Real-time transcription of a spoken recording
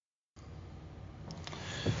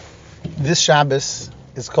This Shabbos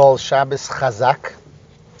is called Shabbos Chazak,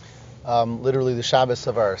 literally the Shabbos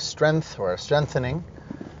of our strength or our strengthening.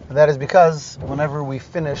 And that is because whenever we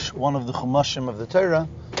finish one of the Chumashim of the Torah,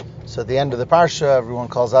 so at the end of the Parsha, everyone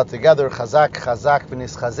calls out together, Chazak, Chazak,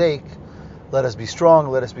 v'nis chazek, let us be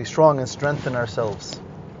strong and strengthen ourselves.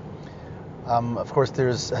 Of course,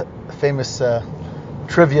 there's a famous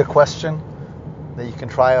trivia question that you can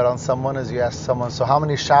try out on someone as you ask someone, so how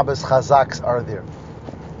many Shabbos Chazaks are there?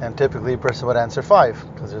 And typically a person would answer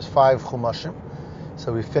 5, because there's 5 Chumashim.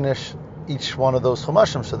 So we finish each one of those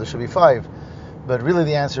Chumashim, so there should be 5. But really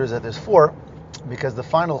the answer is that there's 4, because the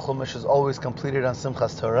final Chumash is always completed on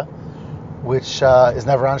Simchas Torah, which is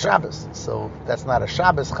never on Shabbos. So that's not a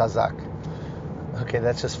Shabbos Chazak. Okay,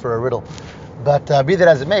 that's just for a riddle. But be that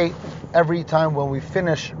as it may, every time when we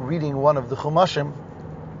finish reading one of the Chumashim,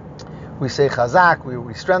 we say Chazak,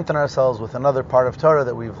 we strengthen ourselves with another part of Torah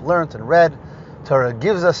that we've learned and read. Torah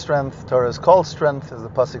gives us strength. Torah is called strength, as the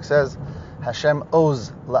pasuk says, Hashem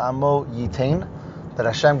oz la'amo yitain, that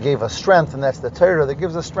Hashem gave us strength, and that's the Torah that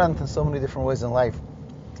gives us strength in so many different ways in life.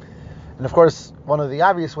 And of course, one of the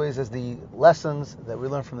obvious ways is the lessons that we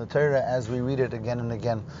learn from the Torah as we read it again and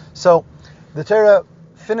again. So, the Torah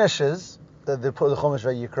finishes the Chumash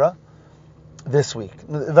Vayikra this week.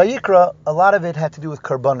 Vayikra, a lot of it had to do with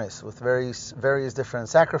karbonis, with various different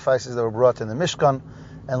sacrifices that were brought in the Mishkan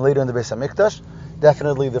and later in the Beis HaMikdash.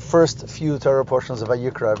 Definitely the first few Torah portions of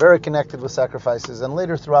Vayikra are very connected with sacrifices, and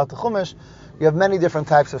later throughout the Chumash, you have many different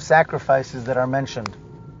types of sacrifices that are mentioned.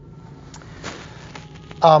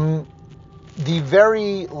 The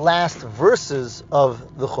very last verses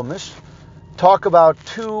of the Chumash talk about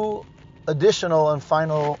 2 additional and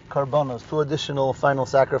final karbonos, 2 additional final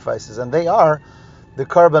sacrifices, and they are the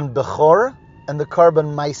karban bechor and the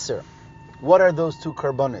karban meiser. What are those 2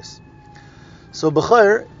 karbonis? So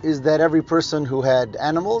bechor is that every person who had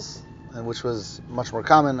animals, and which was much more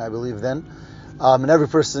common, I believe, then, and every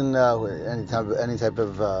person, any type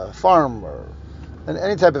of farm or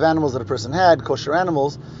any type of animals that a person had, kosher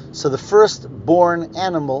animals, so the firstborn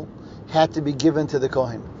animal had to be given to the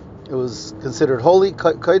Kohen. It was considered holy,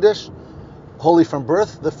 kodesh, holy from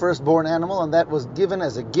birth, the firstborn animal, and that was given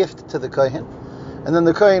as a gift to the Kohen. And then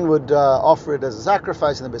the Kohen would offer it as a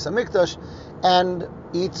sacrifice in the Beis HaMikdash and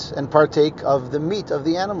eat and partake of the meat of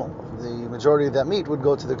the animal. The majority of that meat would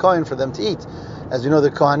go to the Kohen for them to eat. As you know,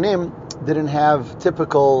 the Kohanim didn't have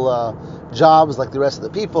typical jobs like the rest of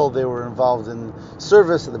the people. They were involved in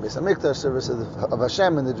service of the Beis HaMikdash, service of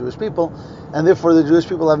Hashem and the Jewish people, and therefore the Jewish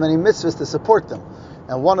people have many mitzvahs to support them.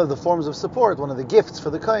 And one of the forms of support, one of the gifts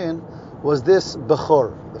for the Kohen, was this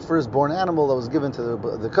Bechor, the firstborn animal that was given to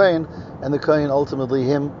the Kohen, and the Kohen, ultimately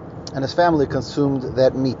him and his family, consumed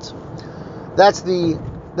that meat. That's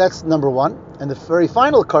number 1. And the very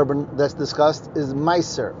final carbon that's discussed is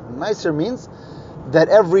Meiser. Meiser means that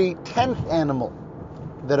every 10th animal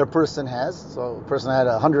that a person has, so a person had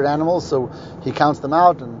 100 animals, so he counts them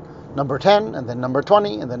out, and number 10, and then number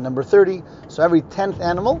 20, and then number 30. So every 10th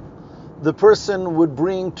animal, the person would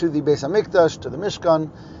bring to the Beis HaMikdash, to the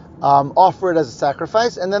Mishkan, offer it as a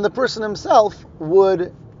sacrifice, and then the person himself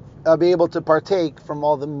would be able to partake from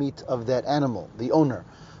all the meat of that animal, the owner.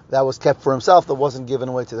 That was kept for himself, that wasn't given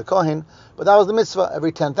away to the Kohen, but that was the mitzvah.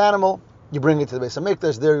 Every 10th animal, you bring it to the Beis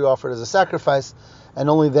HaMikdash, there you offer it as a sacrifice, and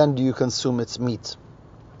only then do you consume its meat.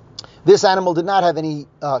 This animal did not have any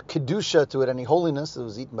kedusha to it, any holiness. It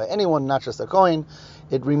was eaten by anyone, not just a Kohen.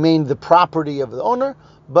 It remained the property of the owner,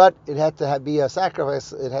 but it had to be a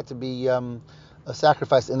sacrifice. It had to be a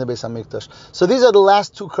sacrifice in the Beis HaMikdash. So these are the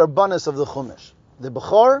last 2 karbanos of the Chumash. The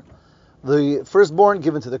Bechor, the firstborn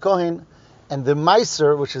given to the Kohen, and the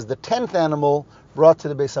Meiser, which is the 10th animal, brought to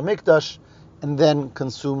the Beis HaMikdash and then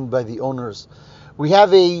consumed by the owners. We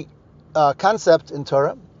have a concept in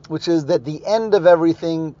Torah, which is that the end of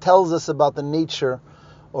everything tells us about the nature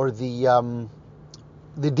or the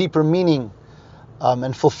deeper meaning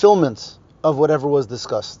and fulfillment of whatever was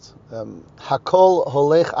discussed. Hakol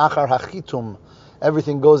holech achar hachitum.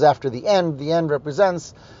 Everything goes after the end. The end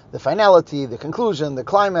represents the finality, the conclusion, the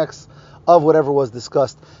climax of whatever was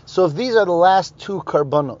discussed. So if these are the last 2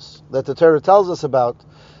 karbanos that the Torah tells us about,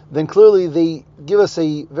 then clearly they give us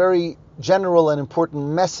a very general and important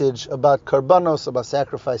message about karbanos, about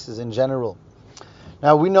sacrifices in general.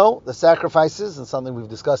 Now we know the sacrifices, and something we've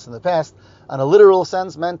discussed in the past, on a literal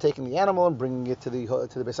sense meant taking the animal and bringing it to the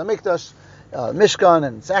Beis HaMikdash, Mishkan,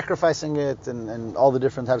 and sacrificing it, and all the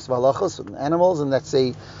different types of halachos and animals, and that's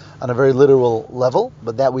on a very literal level,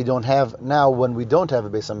 but that we don't have now when we don't have a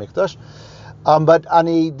Beis HaMikdash. But on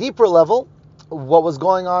a deeper level, what was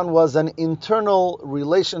going on was an internal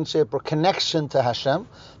relationship or connection to Hashem.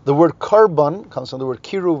 The word karban comes from the word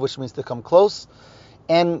kiruv, which means to come close.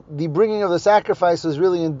 And the bringing of the sacrifice was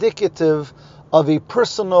really indicative of a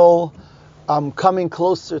personal coming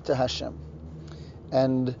closer to Hashem.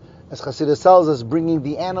 And as Chassidus tells us, bringing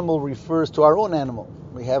the animal refers to our own animal.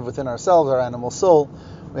 We have within ourselves our animal soul.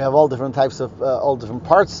 We have all different types of, all different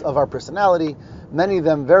parts of our personality, many of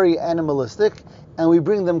them very animalistic, and we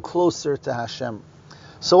bring them closer to Hashem.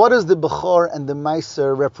 So what does the Bechor and the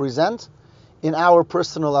Meiser represent in our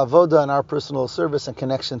personal avoda and our personal service and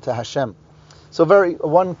connection to Hashem? So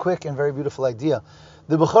one quick and very beautiful idea.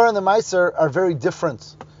 The Bechor and the Meiser are very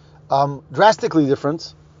different, drastically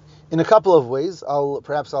different, in a couple of ways. I'll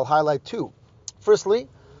highlight two. Firstly,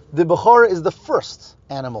 the Bechor is the first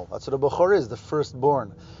animal. That's what a Bechor is, the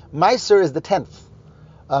firstborn. Meiser is the 10th.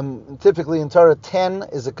 Typically in Torah, 10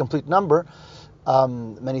 is a complete number.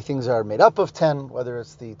 Many things are made up of 10, whether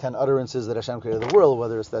it's the 10 utterances that Hashem created the world,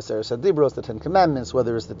 whether it's the Aseret Dibros, the 10 commandments,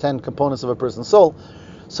 whether it's the 10 components of a person's soul.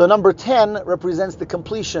 So number 10 represents the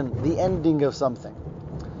completion, the ending of something.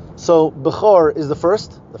 So Bechor is the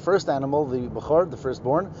first animal, the Bechor, the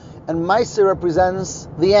firstborn, and Meiser represents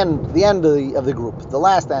the end of the group, the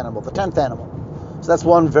last animal, the 10th animal. So that's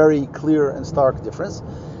one very clear and stark difference.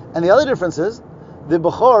 And the other difference is the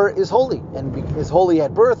Bechor is holy, and is holy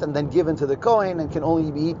at birth, and then given to the Kohen, and can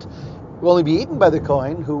only be eaten by the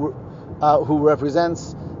Kohen, who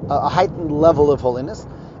represents a heightened level of holiness.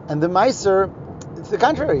 And the Meiser, it's the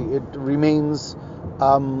contrary. It remains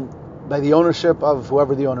by the ownership of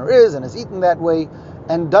whoever the owner is, and is eaten that way,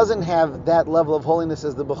 and doesn't have that level of holiness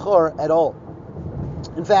as the Bechor at all.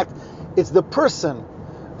 In fact, it's the person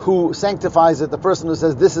who sanctifies it, the person who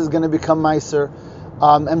says this is going to become Meiser,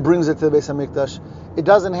 and brings it to the Beis HaMikdash. It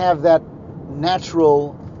doesn't have that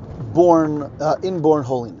natural, inborn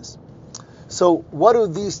holiness. So what do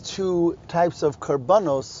these two types of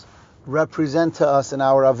karbanos represent to us in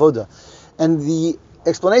our avoda? And the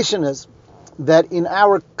explanation is that in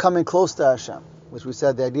our coming close to Hashem, which we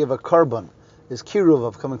said the idea of a karban is kiruv,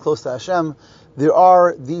 of coming close to Hashem, there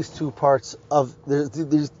are these two parts of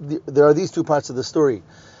the story.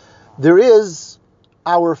 There is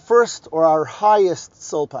our first or our highest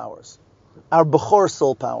soul powers, our Bechor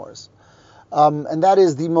soul powers. And that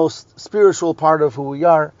is the most spiritual part of who we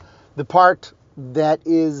are, the part that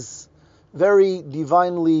is very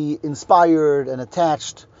divinely inspired and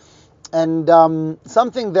attached, and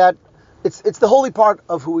something that it's the holy part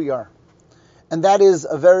of who we are. And that is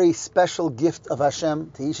a very special gift of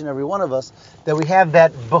Hashem to each and every one of us, that we have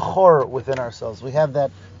that Bechor within ourselves. We have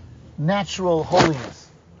that natural holiness.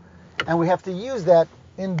 And we have to use that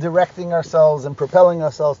in directing ourselves and propelling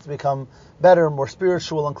ourselves to become better, more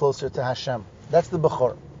spiritual, and closer to Hashem. That's the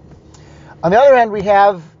Bechor. On the other hand, we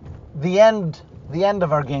have the end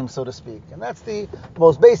of our game, so to speak. And that's the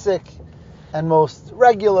most basic and most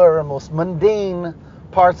regular and most mundane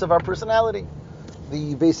parts of our personality.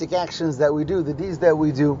 The basic actions that we do, the deeds that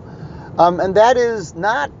we do. And that is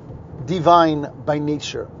not divine by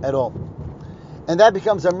nature at all. And that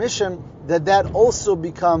becomes our mission, that also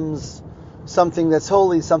becomes something that's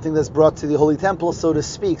holy, something that's brought to the holy temple, so to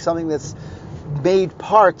speak, something that's made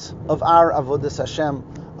part of our avodas Hashem,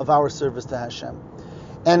 of our service to Hashem.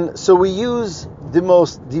 And so we use the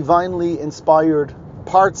most divinely inspired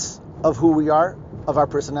parts of who we are, of our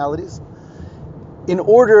personalities, in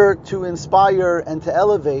order to inspire and to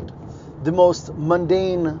elevate the most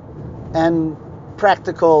mundane and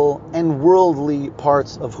practical and worldly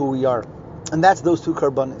parts of who we are. And that's those two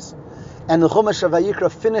karbanis. And the Chumash of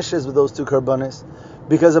Vayikra finishes with those two karbanis,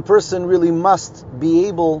 because a person really must be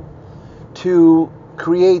able to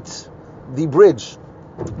create the bridge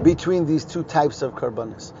between these two types of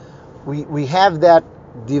karbanis. We have that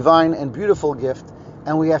divine and beautiful gift,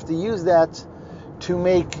 and we have to use that to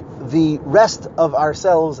make the rest of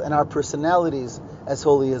ourselves and our personalities as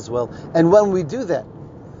holy as well. And when we do that,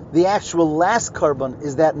 the actual last karban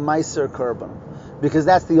is that Meiser karban, because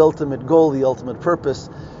that's the ultimate goal, the ultimate purpose,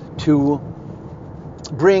 to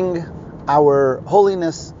bring our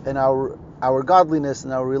holiness and our godliness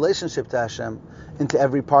and our relationship to Hashem into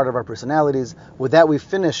every part of our personalities. With that, we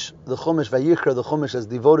finish the Chumash Vayikra. The Chumash is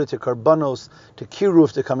devoted to karbanos, to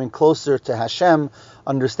kiruv, to coming closer to Hashem,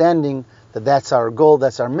 understanding that that's our goal,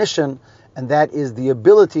 that's our mission, and that is the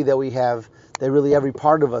ability that we have, that really every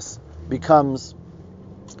part of us becomes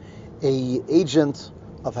an agent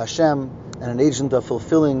of Hashem and an agent of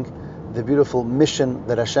fulfilling the beautiful mission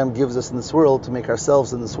that Hashem gives us in this world, to make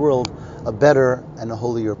ourselves in this world a better and a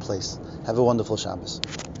holier place. Have a wonderful Shabbos.